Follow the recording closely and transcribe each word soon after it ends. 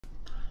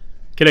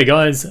G'day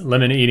guys,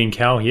 Lemon Eating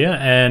Cow here,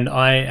 and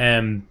I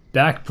am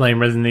back playing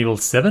Resident Evil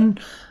 7.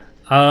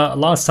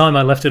 Last time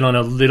I left it on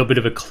a little bit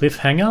of a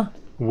cliffhanger.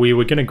 We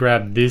were going to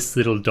grab this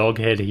little dog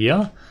head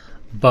here,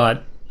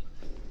 but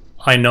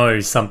I know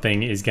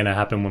something is going to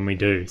happen when we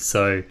do.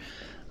 So,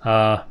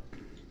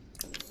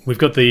 we've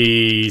got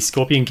the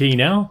scorpion key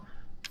now,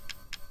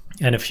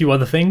 and a few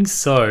other things,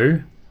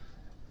 so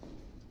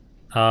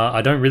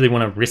I don't really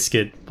want to risk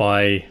it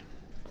by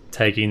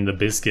taking the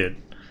biscuit.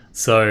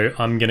 So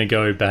I'm gonna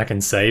go back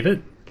and save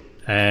it,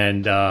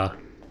 and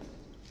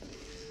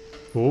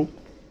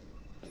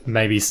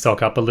maybe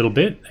stock up a little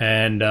bit,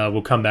 and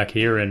we'll come back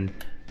here and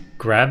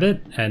grab it,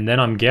 and then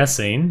I'm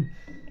guessing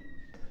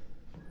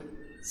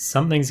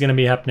something's gonna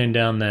be happening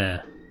down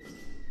there.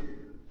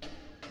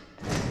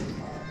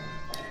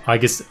 I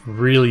just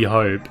really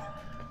hope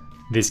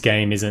this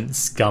game isn't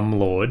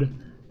Scumlord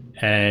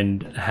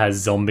and has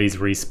zombies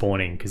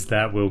respawning, because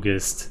that will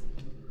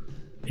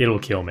it'll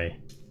kill me.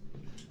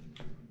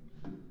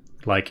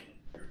 Like,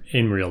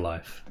 in real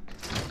life.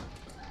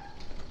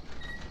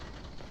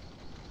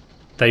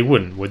 They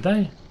wouldn't, would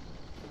they?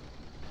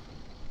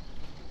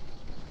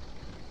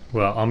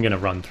 Well, I'm gonna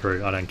run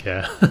through, I don't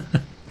care.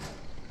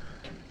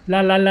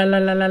 La la la la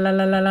la la la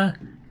la la.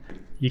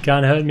 You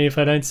can't hurt me if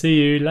I don't see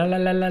you. La la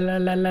la la la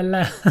la la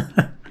la.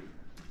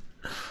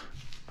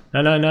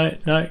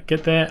 No,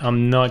 get there.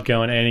 I'm not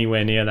going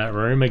anywhere near that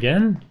room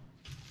again.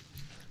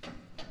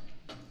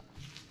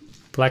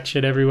 Black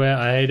shit everywhere,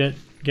 I hate it.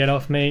 Get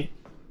off me.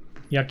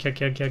 Yuck, yuck,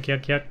 yuck, yuck,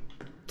 yuck, yuck.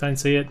 Don't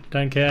see it,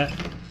 don't care.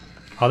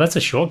 Oh, that's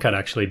a shortcut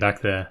actually back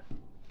there.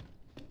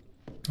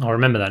 I'll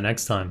remember that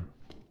next time.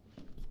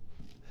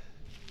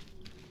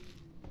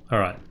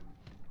 Alright.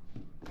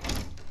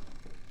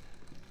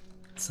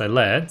 So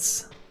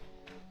let's...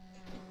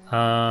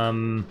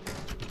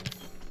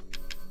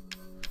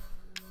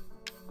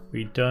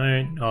 we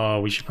don't...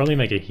 Oh, we should probably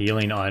make a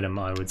healing item,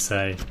 I would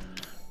say.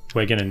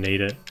 We're gonna need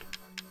it.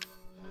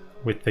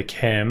 With the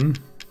chem.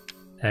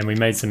 And we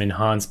made some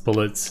enhanced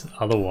bullets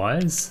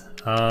otherwise.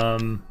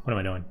 What am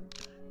I doing?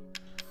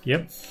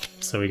 Yep,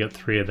 so we got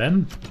 3 of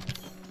them,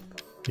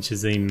 which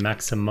is the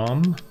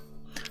maximum.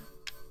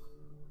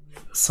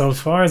 So as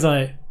far as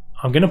I'm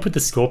gonna put the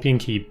scorpion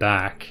key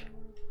back,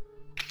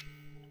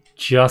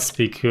 just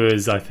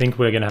because I think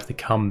we're gonna have to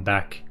come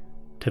back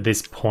to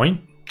this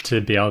point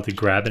to be able to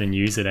grab it and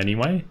use it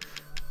anyway.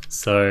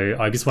 So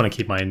I just want to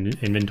keep my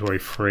inventory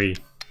free.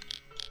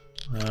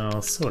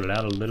 I'll sort it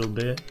out a little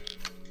bit.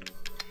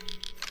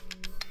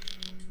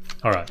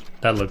 Alright,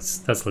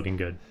 that's looking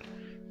good.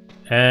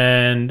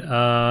 And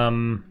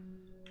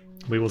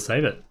we will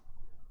save it.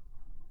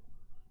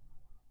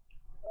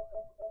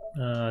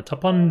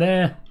 Top on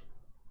there.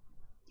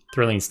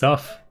 Thrilling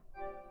stuff.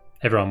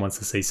 Everyone wants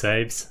to see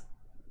saves.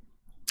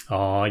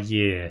 Oh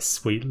yeah,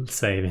 sweet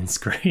saving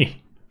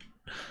screen.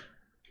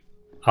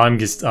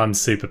 I'm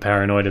super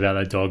paranoid about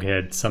that dog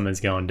head. Something's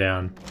going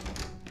down.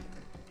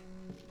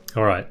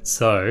 Alright,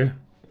 so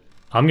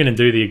I'm gonna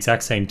do the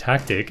exact same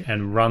tactic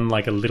and run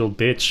like a little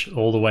bitch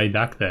all the way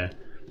back there.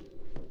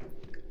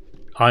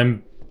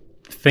 I'm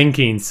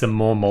thinking some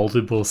more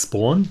multiple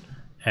spawn,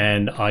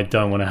 and I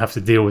don't want to have to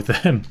deal with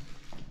them.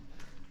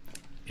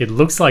 It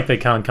looks like they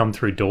can't come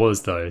through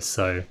doors though,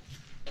 so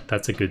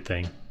that's a good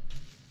thing.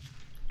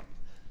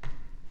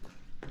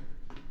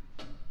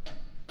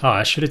 Oh,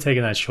 I should have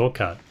taken that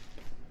shortcut.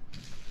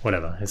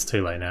 Whatever, it's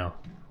too late now.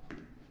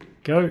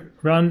 Go,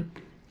 run,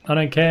 I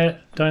don't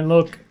care, don't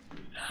look.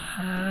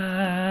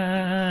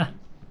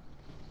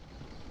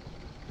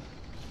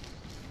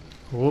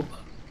 Whoop.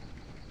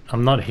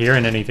 I'm not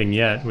hearing anything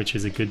yet, which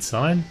is a good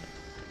sign.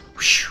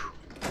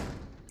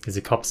 Is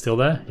the cop still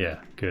there? Yeah,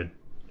 good.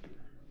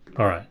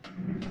 Alright.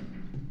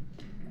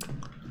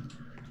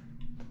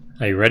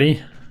 Are you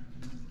ready?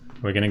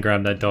 We're gonna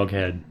grab that dog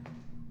head.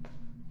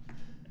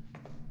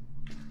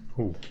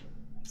 Ooh.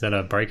 Is that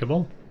a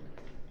breakable?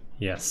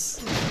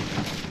 Yes.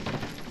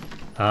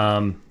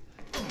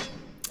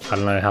 I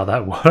don't know how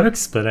that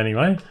works, but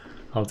anyway,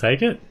 I'll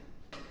take it.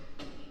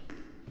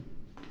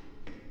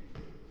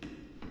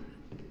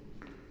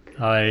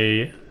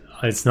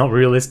 It's not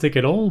realistic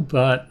at all,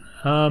 but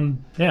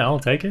yeah, I'll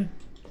take it.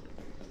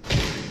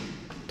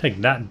 Take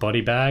that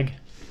body bag.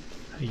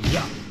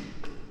 Yeah.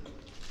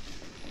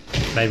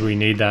 Maybe we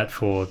need that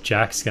for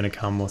Jack's gonna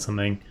come or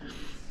something.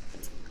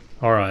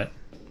 Alright.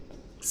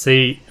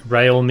 See,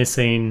 rail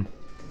missing,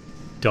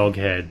 dog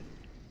head.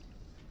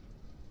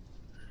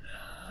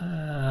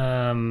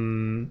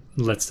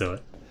 Let's do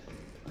it.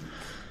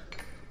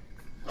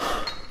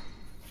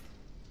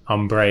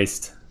 I'm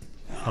braced.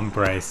 I'm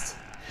braced.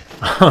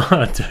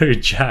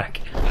 Dude,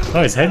 Jack.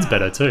 Oh, his head's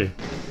better too.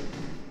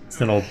 It's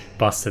not all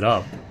busted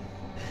up.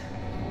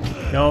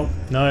 No,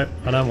 no,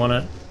 I don't want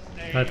it.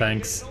 No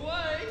thanks.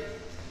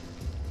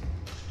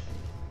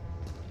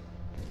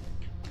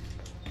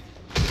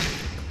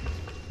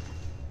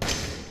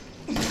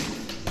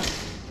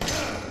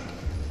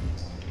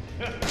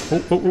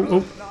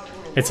 Oh.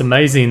 It's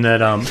amazing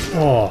that,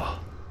 oh.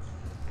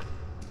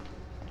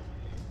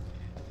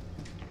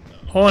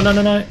 Oh,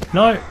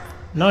 no.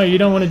 No, you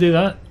don't want to do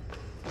that.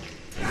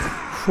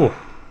 Whew.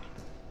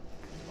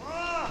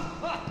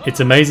 It's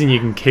amazing you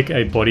can kick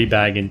a body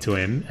bag into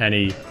him and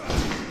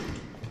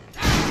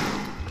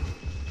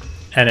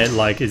it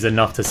like is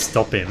enough to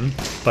stop him,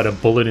 but a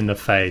bullet in the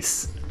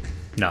face,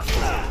 nah.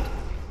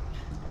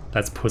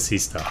 That's pussy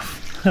stuff.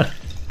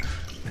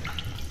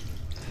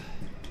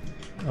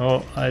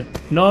 Oh,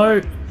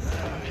 no!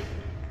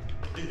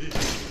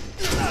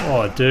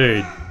 Oh,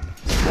 dude.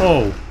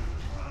 Whoa.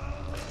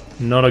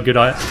 Not a good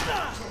idea.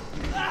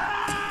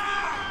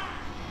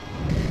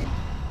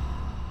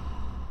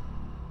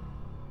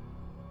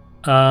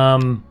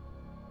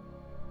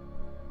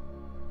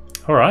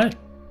 Alright.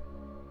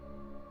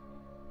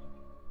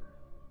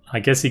 I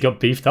guess he got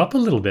beefed up a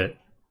little bit.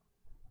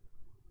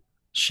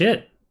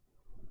 Shit.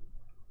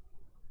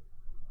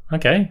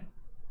 Okay.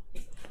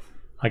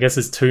 I guess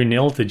it's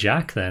 2-0 to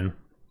Jack then.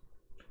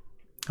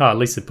 Oh, at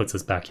least it puts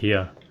us back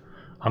here.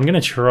 I'm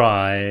gonna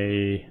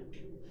try...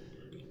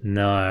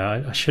 No,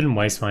 I shouldn't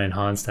waste my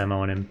enhanced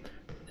ammo on him.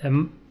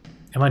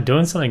 Am I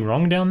doing something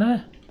wrong down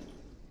there?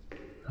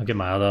 I'll get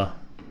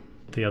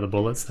the other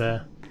bullets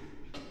there.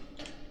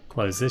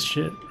 Close this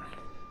shit.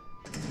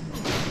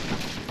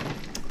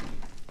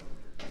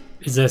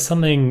 Is there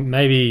something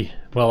maybe...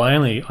 Well, I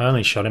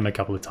only shot him a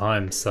couple of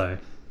times, so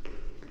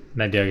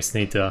maybe I just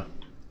need to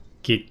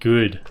get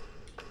good.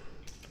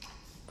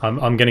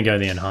 I'm gonna go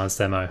the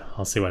enhanced ammo.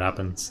 I'll see what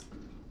happens.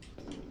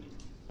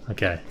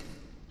 Okay.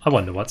 I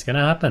wonder what's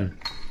gonna happen.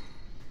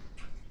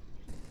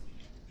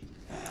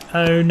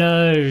 Oh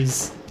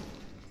noes.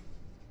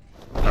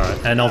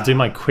 Alright, and I'll do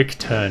my quick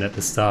turn at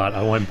the start.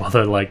 I won't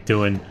bother like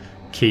doing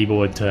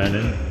keyboard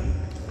turning.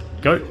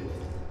 Go!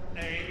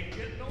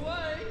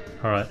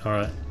 Alright,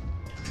 alright.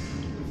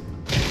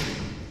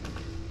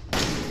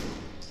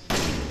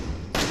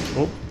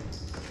 Oh.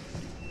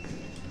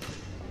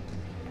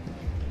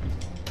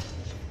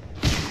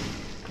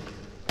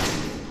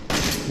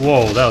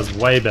 Whoa, that was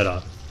way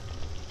better.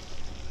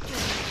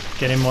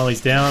 Get him while he's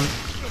down.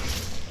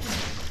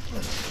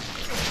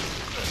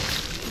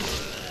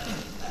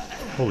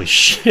 Holy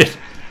shit.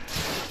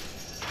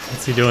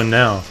 What's he doing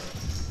now?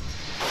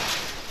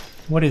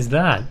 What is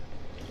that?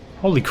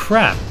 Holy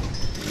crap.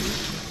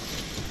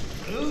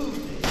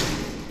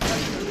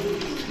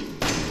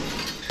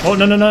 Oh,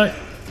 no, no, no.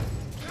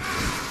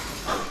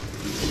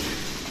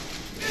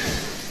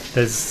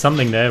 There's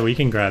something there we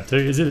can grab too.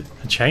 Is it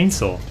a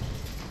chainsaw?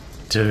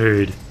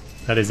 Dude,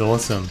 that is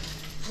awesome.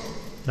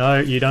 No,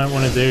 you don't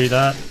want to do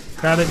that.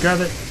 Grab it, grab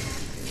it.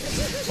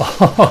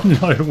 Oh,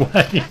 no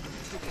way.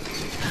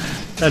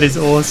 That is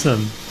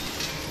awesome.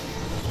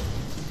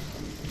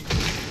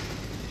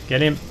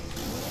 Get him.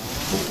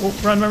 Oh, oh,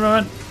 run, run,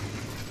 run.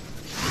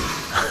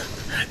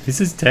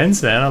 This is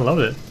tense, man. I love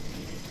it.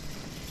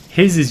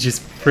 His is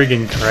just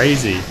friggin'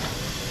 crazy.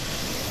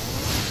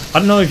 I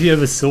don't know if you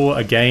ever saw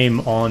a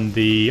game on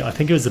the... I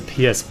think it was a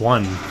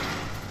PS1.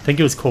 I think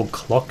it was called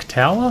Clock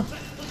Tower.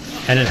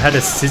 And it had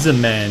a scissor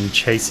man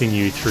chasing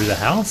you through the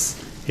house.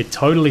 It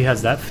totally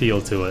has that feel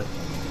to it.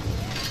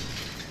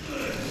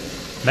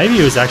 Maybe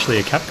it was actually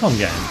a Capcom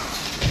game.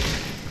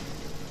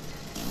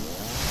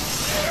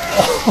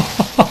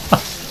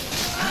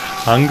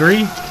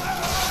 Hungry?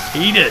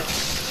 Eat it!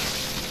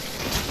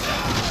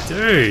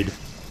 Dude!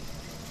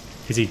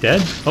 Is he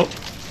dead? Oh,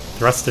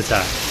 thrust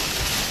attack.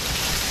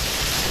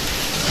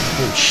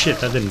 Oh shit,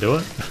 that didn't do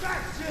it.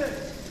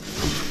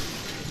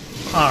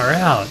 Far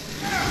out.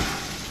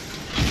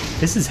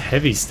 This is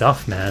heavy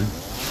stuff, man.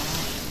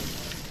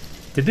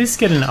 Did this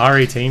get an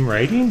R18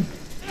 rating?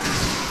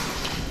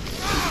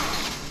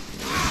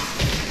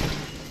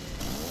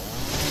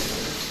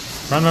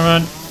 Run, run,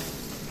 run.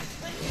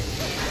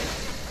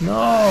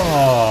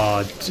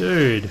 No,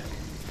 dude.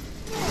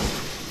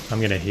 I'm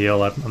gonna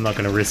heal. I'm not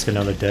gonna risk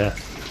another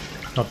death.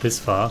 Not this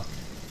far.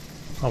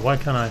 Oh, why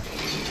can't I?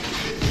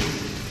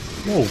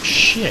 Oh,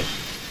 shit.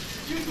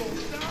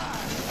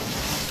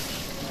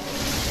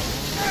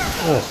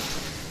 Oh.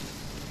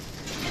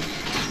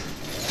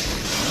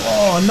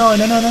 Oh, no,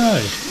 no, no,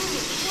 no.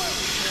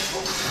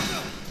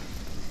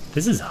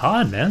 This is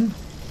hard, man.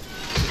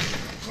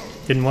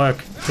 Didn't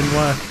work. Didn't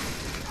work.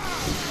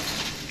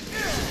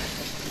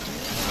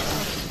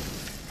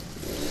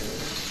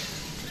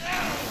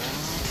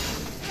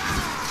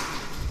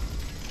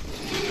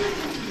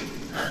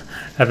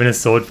 Having a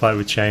sword fight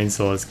with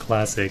chainsaws,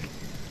 classic.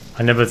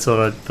 I never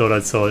thought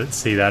I'd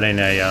see that in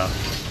a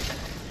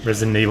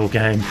Resident Evil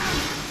game.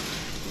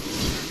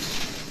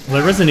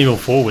 Although Resident Evil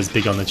 4 was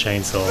big on the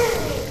chainsaw.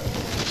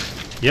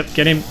 Yep,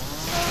 get him.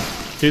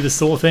 Do the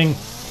saw thing.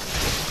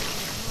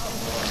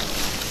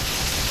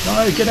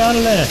 No, get out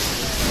of there.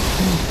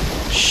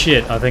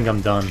 Shit, I think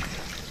I'm done.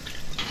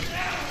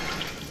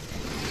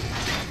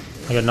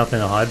 I got nothing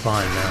to hide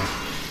behind now.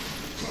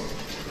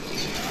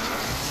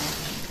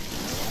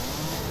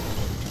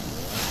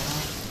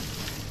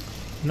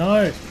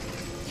 No.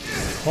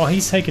 Oh,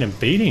 he's taking a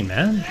beating,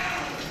 man.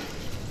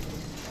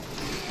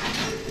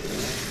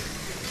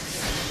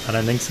 I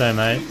don't think so,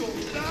 mate.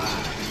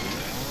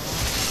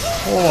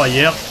 Oh,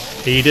 yep.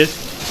 Eat it.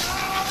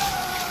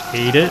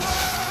 Eat it.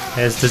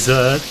 There's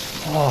dessert.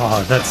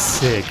 Oh, that's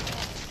sick.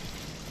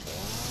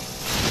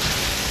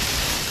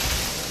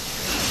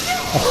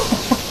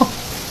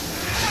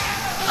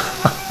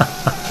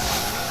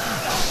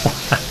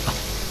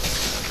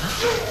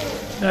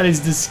 That is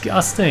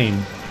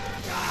disgusting.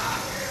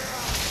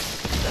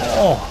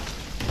 Oh.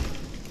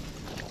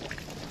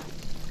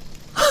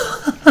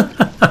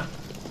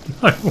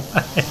 No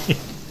way.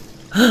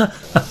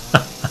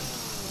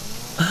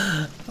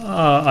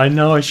 I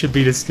know I should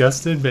be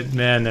disgusted, but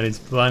man, that is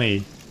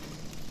funny.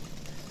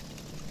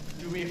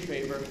 Do me a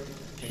favor.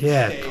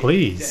 Yeah,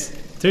 please.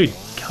 Dude,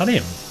 cut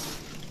him.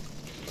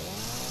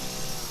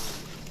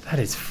 That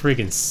is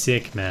friggin'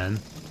 sick, man.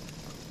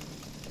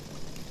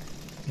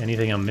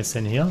 Anything I'm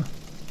missing here?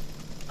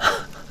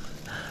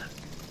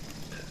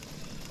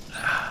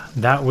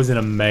 That was an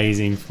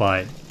amazing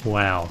fight.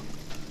 Wow.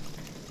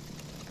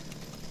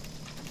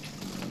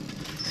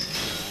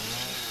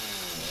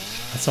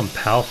 That's some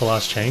powerful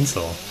ass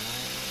chainsaw.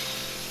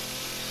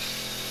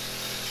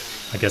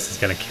 I guess it's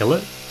gonna kill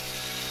it.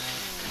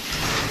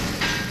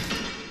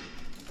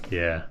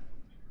 Yeah.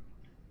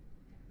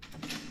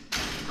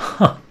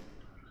 Huh.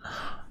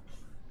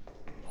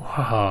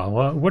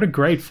 Wow, what a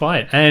great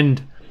fight.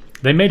 And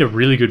they made a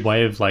really good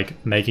way of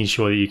like making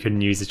sure that you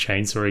couldn't use the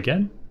chainsaw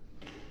again.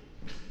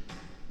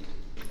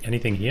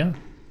 Anything here?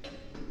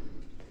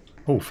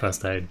 Oh,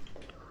 first aid.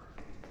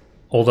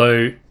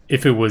 Although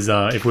if it was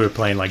if we were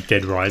playing like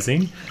Dead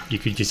Rising, you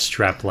could just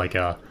strap like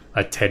a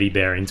teddy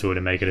bear into it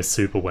and make it a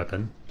super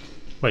weapon.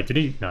 Wait, did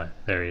he? No,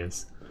 there he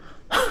is.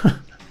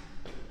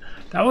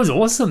 That was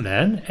awesome,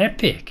 man.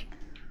 Epic.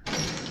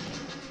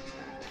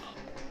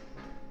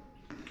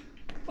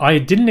 I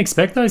didn't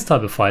expect those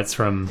type of fights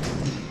from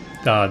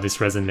this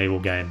Resident Evil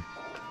game.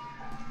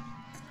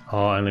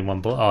 Oh, only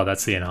one bullet. Oh,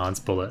 that's the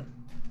enhanced bullet.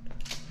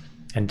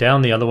 And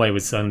down the other way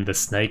was only the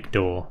snake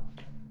door.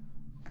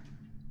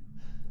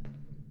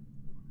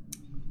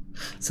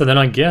 So then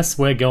I guess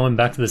we're going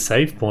back to the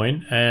save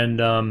point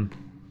and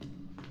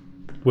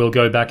we'll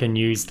go back and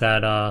use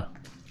that,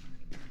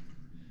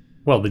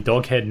 well, the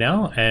dog head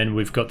now, and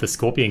we've got the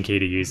scorpion key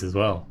to use as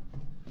well.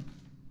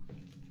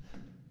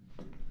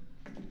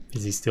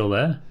 Is he still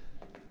there?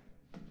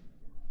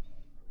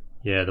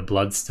 Yeah, the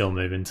blood's still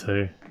moving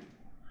too.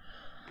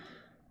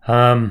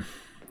 I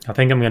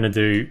think I'm going to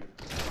do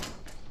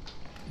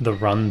the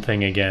run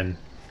thing again,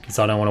 because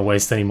I don't want to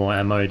waste any more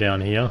ammo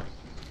down here.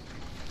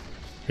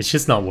 It's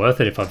just not worth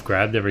it if I've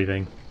grabbed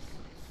everything.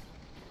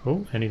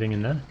 Oh, anything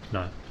in there?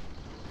 No.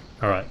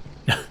 Alright.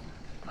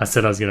 I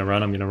said I was going to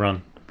run, I'm going to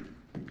run.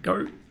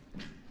 Go!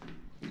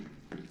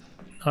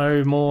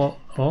 No more...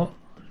 Oh,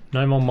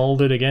 no more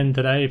molded again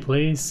today,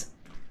 please.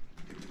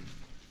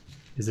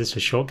 Is this a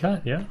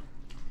shortcut? Yeah.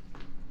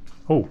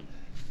 Oh.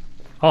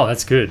 Oh,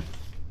 that's good.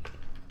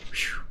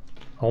 Whew.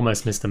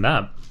 Almost missed the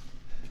map.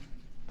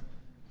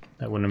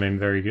 That wouldn't have been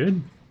very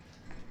good.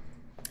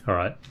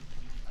 Alright.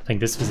 I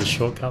think this was a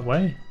shortcut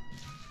way.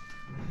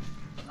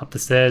 Up the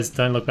stairs.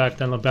 Don't look back.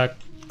 Don't look back.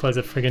 Close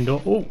that friggin'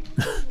 door. Oh!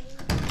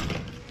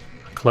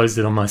 I closed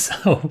it on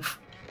myself.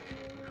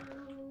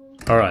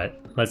 Alright.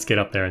 Let's get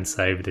up there and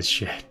save this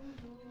shit.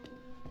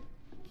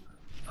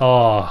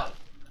 Oh.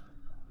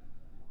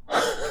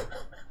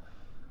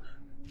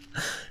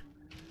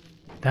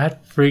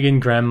 That friggin'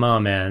 grandma,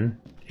 man.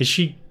 Is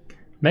she...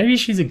 Maybe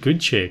she's a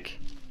good chick.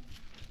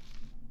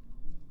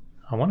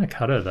 I want to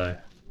cut her though.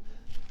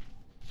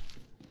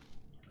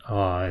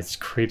 Oh, it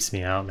creeps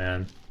me out,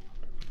 man.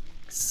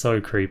 It's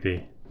so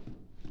creepy.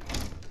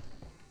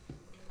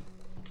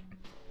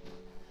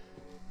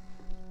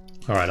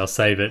 Alright, I'll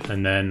save it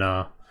and then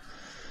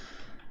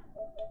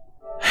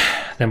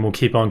we'll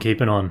keep on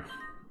keeping on.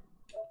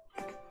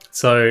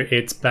 So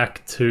it's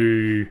back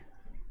to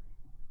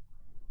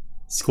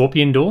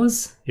scorpion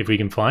doors, if we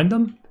can find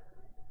them.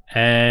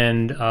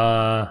 And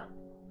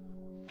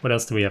what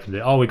else do we have to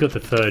do? Oh, we got the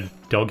third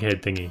dog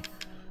head thingy.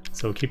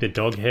 So we'll keep the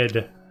dog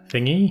head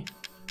thingy.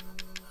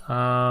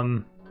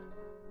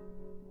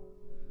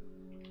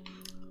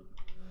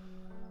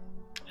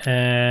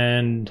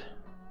 And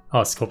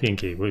oh, scorpion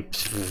key.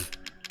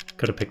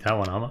 Could have picked that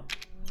one up.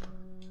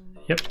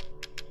 Yep.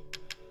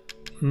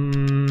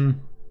 Do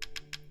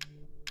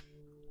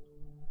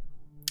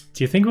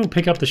you think we'll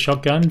pick up the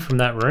shotgun from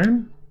that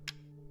room?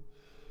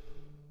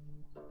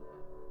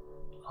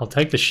 I'll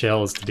take the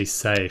shells to be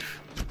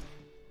safe.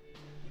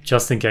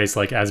 Just in case,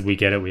 like, as we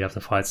get it, we have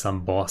to fight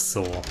some boss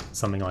or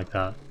something like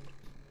that.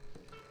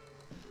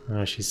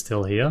 Oh, she's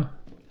still here?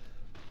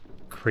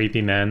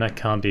 Creepy, man. That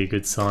can't be a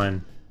good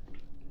sign.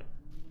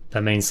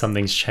 That means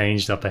something's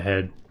changed up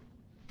ahead.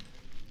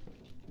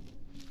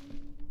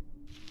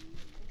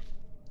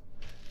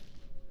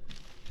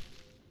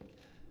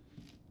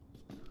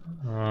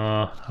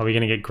 Are we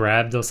gonna get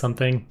grabbed or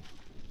something?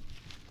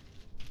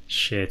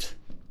 Shit.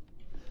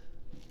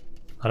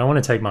 I don't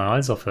want to take my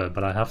eyes off her,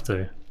 but I have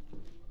to.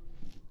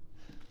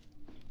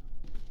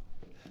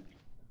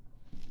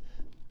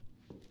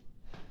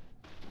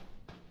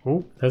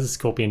 Oh, there's a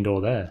scorpion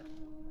door there.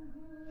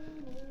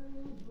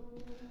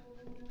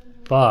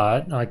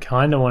 But I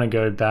kind of want to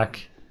go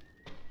back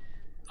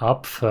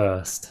up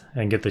first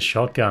and get the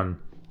shotgun.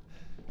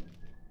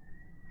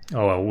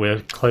 Oh well,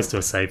 we're close to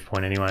a save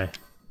point anyway.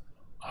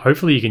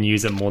 Hopefully you can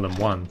use it more than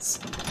once.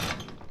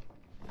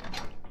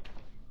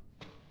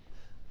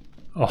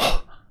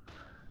 Oh,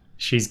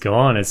 she's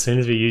gone as soon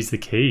as we use the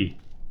key.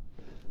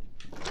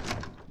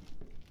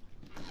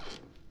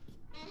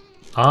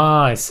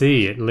 Ah, I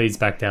see. It leads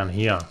back down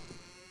here.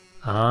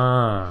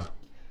 Ah.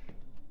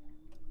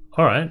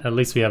 Alright, at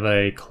least we have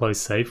a close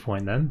save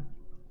point then.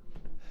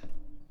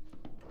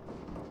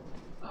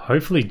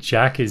 Hopefully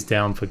Jack is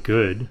down for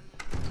good.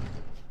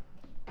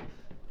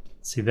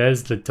 See,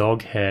 there's the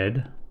dog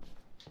head.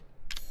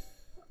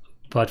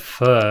 But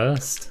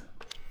first,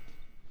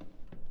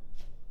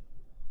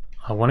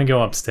 I want to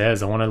go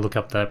upstairs. I want to look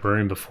up that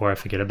room before I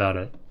forget about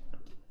it.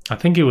 I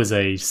think it was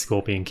a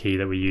scorpion key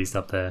that we used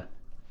up there.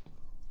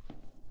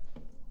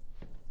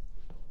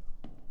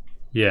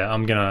 Yeah,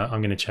 I'm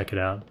gonna check it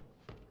out.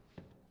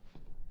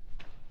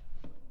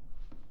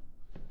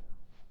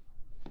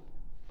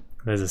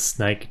 There's a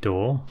snake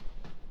door.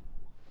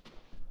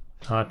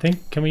 I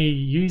think, can we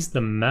use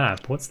the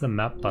map? What's the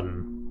map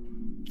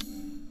button?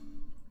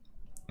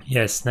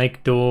 Yeah,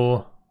 snake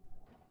door,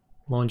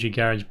 laundry,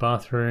 garage,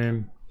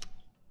 bathroom.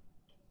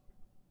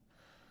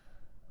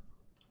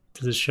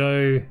 Does it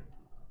show?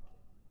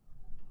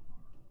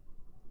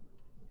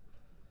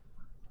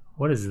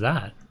 What is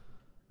that?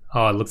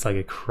 Oh, it looks like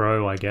a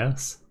crow, I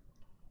guess.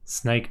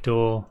 Snake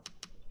door.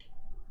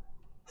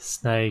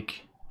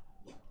 Snake.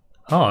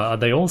 Oh, are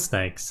they all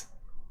snakes?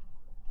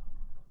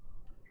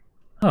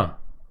 Huh.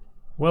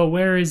 Well,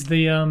 where is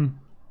the,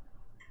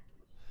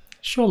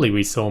 surely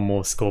we saw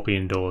more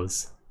scorpion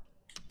doors.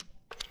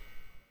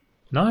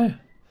 No?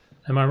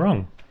 Am I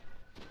wrong?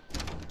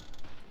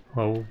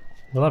 Well,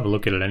 we'll have a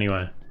look at it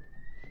anyway.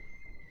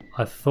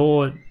 I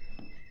thought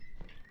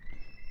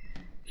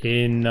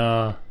in,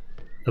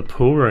 the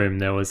pool room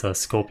there was a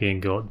scorpion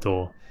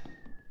door.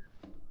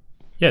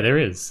 Yeah, there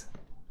is.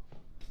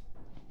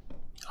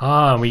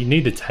 Ah, we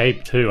need the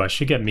tape too. I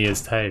should get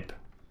Mia's tape.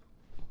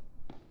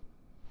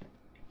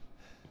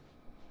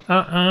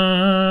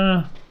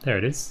 There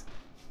it is.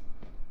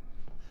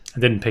 I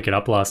didn't pick it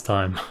up last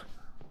time.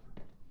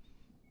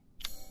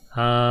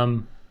 What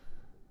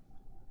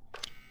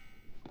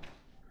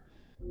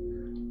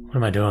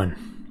am I doing?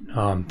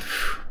 Oh, I'm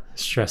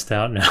stressed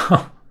out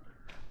now.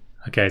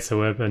 Okay, so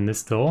we open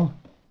this door.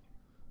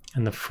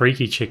 And the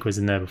freaky chick was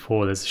in there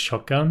before. There's a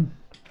shotgun.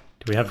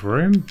 Do we have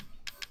room?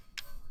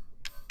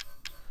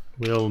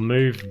 We'll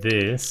move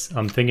this.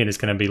 I'm thinking it's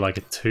going to be like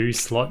a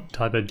 2-slot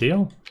type of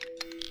deal.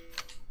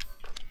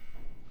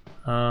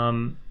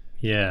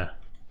 Yeah.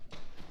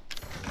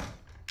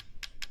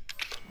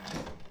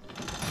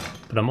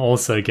 But I'm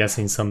also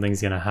guessing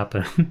something's going to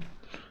happen.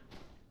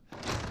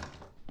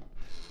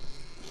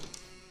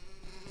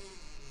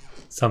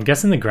 So I'm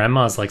guessing the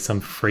grandma's like some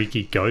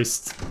freaky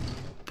ghost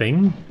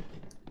thing.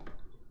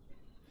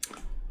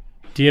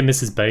 Dear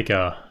Mrs.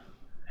 Baker,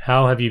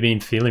 how have you been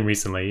feeling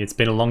recently? It's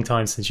been a long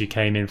time since you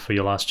came in for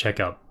your last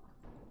checkup.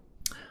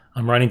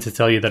 I'm writing to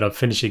tell you that I've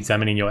finished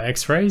examining your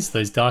x-rays.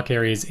 Those dark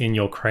areas in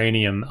your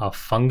cranium are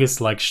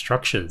fungus-like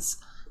structures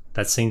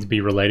that seem to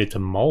be related to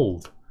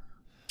mold.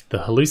 The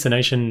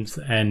hallucinations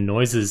and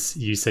noises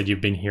you said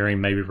you've been hearing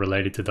may be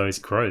related to those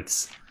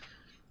growths.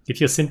 If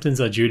your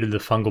symptoms are due to the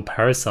fungal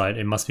parasite,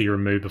 it must be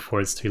removed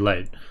before it's too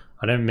late.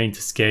 I don't mean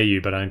to scare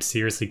you, but I'm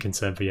seriously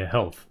concerned for your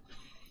health.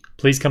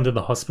 Please come to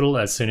the hospital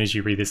as soon as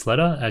you read this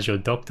letter. As your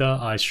doctor,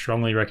 I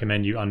strongly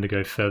recommend you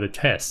undergo further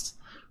tests.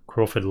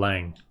 Crawford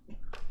Lang.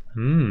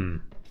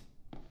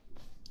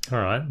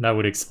 Alright, that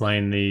would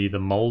explain the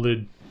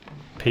molded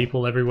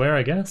people everywhere,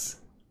 I guess.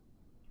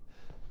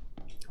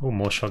 Oh,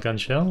 more shotgun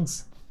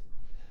shells.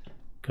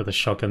 Got the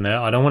shotgun there.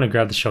 I don't want to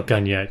grab the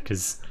shotgun yet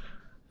because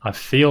I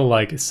feel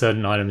like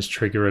certain items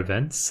trigger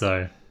events,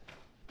 so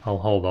I'll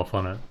hold off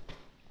on it.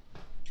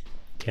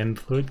 Chem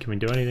fluid, can we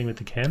do anything with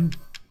the chem?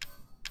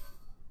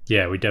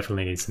 Yeah, we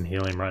definitely need some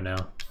healing right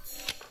now.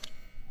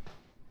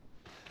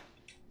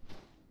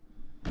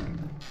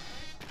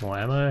 More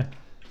ammo.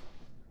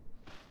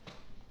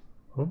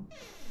 Oh.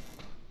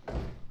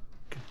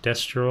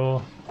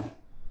 Destrol.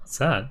 What's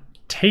that?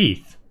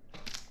 Teeth!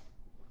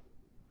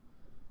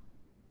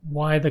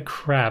 Why the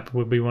crap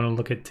would we want to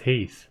look at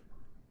teeth?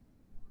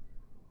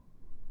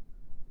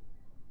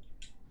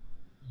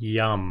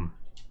 Yum.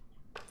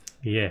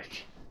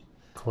 Yuck.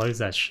 Close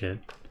that shit.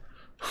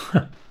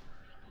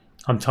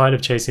 I'm tired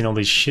of chasing all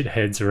these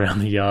shitheads around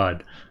the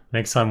yard.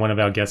 Next time one of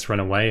our guests run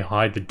away,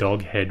 hide the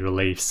dog head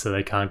reliefs so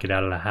they can't get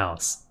out of the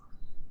house.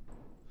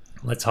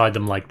 Let's hide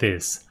them like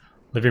this.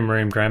 Living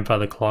room,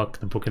 grandfather clock,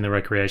 the book in the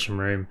recreation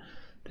room,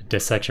 the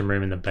dissection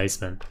room in the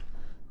basement.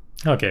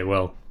 Okay,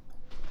 well,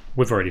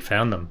 we've already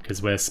found them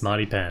because we're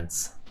smarty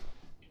pants.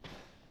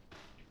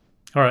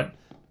 Alright.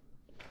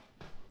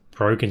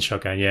 Broken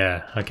shotgun,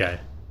 yeah, okay.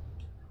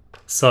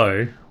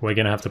 So, we're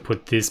gonna have to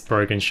put this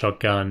broken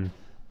shotgun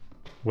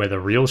where the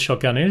real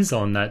shotgun is,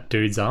 on that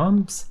dude's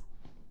arms.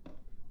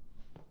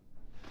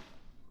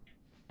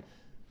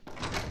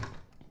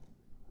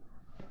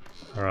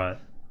 Alright.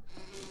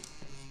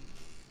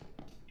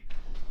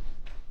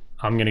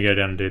 I'm gonna go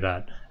down and do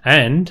that.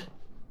 And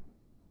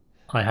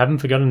I haven't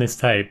forgotten this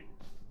tape.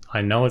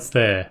 I know it's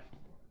there.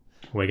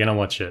 We're gonna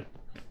watch it.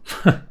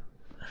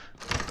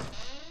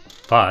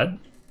 But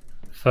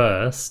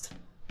first,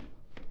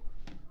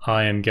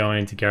 I am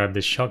going to grab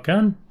this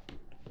shotgun.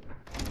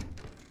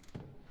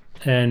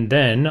 And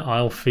then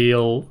I'll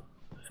feel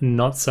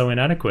not so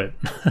inadequate.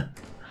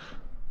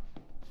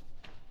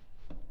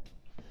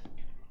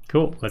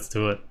 Cool, let's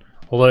do it.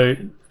 Although,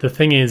 the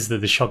thing is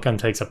that the shotgun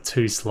takes up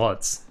 2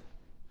 slots.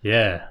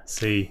 Yeah,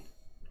 see.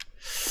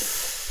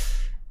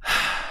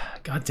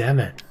 God damn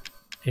it.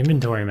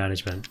 Inventory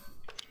management.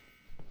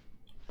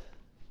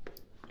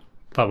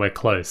 But we're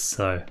close,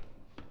 so.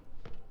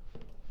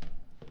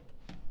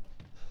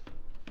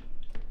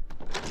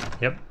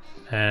 Yep,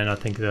 and I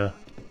think the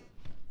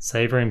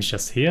save room's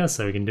just here,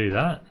 so we can do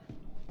that.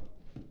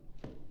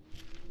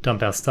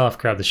 Dump our stuff,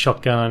 grab the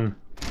shotgun.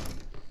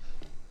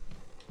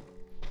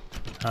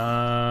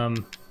 But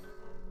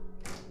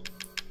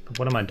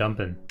what am I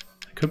dumping?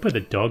 I could put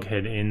the dog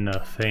head in the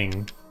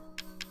thing.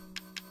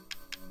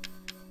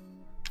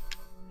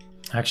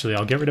 Actually,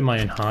 I'll get rid of my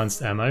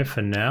enhanced ammo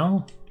for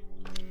now.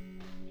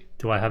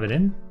 Do I have it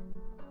in?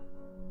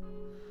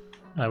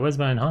 Oh, where's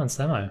my enhanced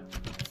ammo?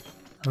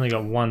 I only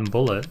got 1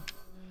 bullet,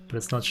 but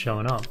it's not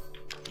showing up.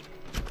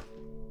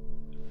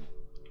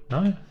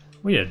 No?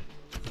 Weird.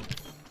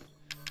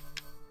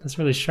 That's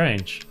really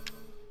strange.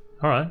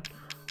 Alright.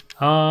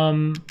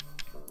 I'll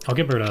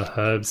get rid of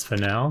herbs for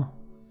now.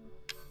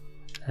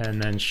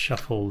 And then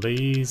shuffle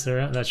these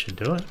around. That should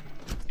do it.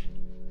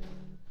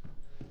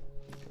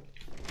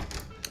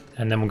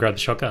 And then we'll grab the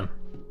shotgun.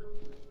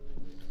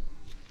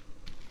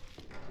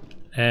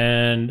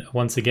 And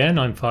once again,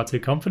 I'm far too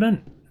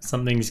confident.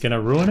 Something's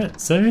gonna ruin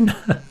it soon.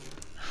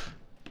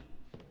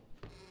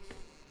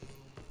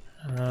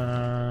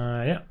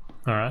 Yeah,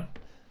 alright.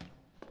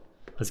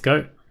 Let's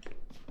go.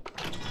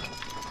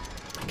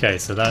 Okay,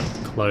 so that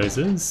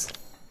closes.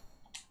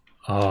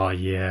 Oh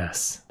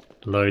yes,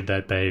 load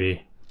that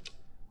baby.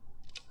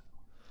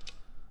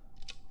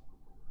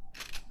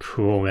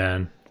 Cool,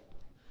 man.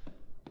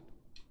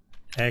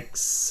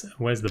 X,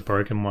 where's the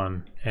broken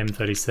one?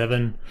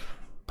 M37.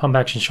 Pump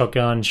action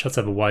shotgun, shots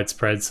have a wide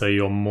spread so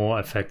you're more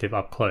effective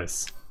up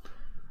close.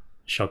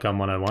 Shotgun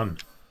 101.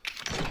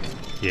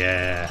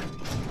 Yeah.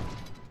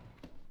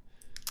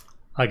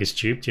 I just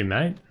duped you,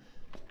 mate.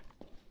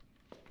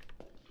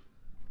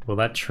 Will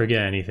that trigger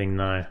anything?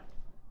 No.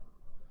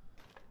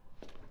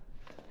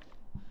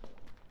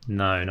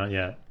 No, not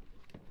yet.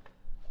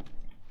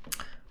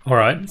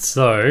 Alright,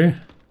 so...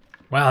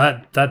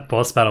 Wow, that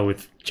boss battle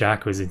with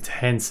Jack was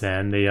intense,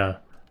 man. The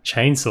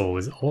chainsaw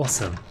was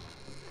awesome.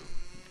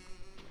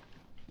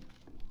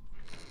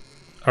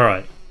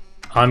 Alright,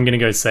 I'm gonna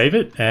go save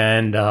it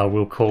and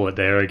we'll call it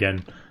there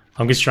again.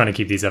 I'm just trying to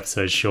keep these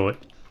episodes short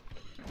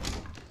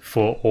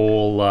for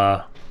all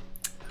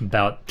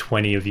about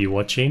 20 of you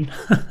watching.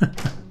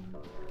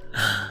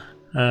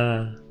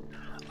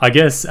 I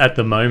guess at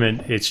the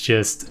moment it's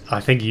just, I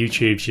think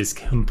YouTube's just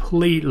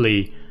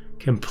completely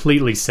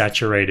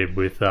saturated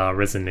with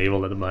Resident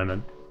Evil at the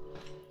moment.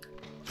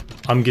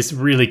 I'm just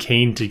really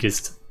keen to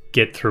just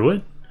get through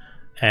it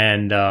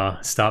and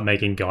start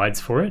making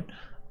guides for it,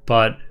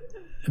 but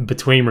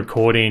between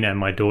recording and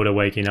my daughter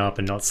waking up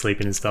and not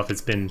sleeping and stuff,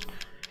 it's been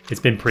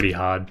pretty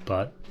hard.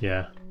 But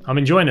yeah, I'm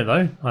enjoying it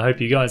though. I hope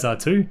you guys are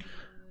too.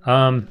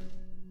 Yeah,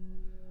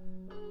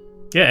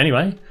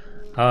 anyway,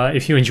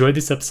 if you enjoyed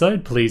this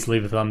episode, please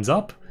leave a thumbs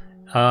up.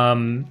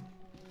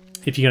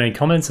 If you got any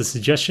comments or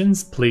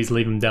suggestions, please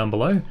leave them down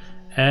below.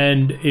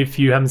 And if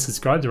you haven't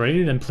subscribed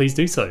already, then please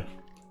do so.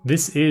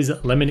 This is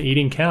Lemon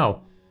Eating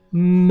Cow.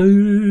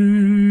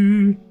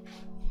 Moo.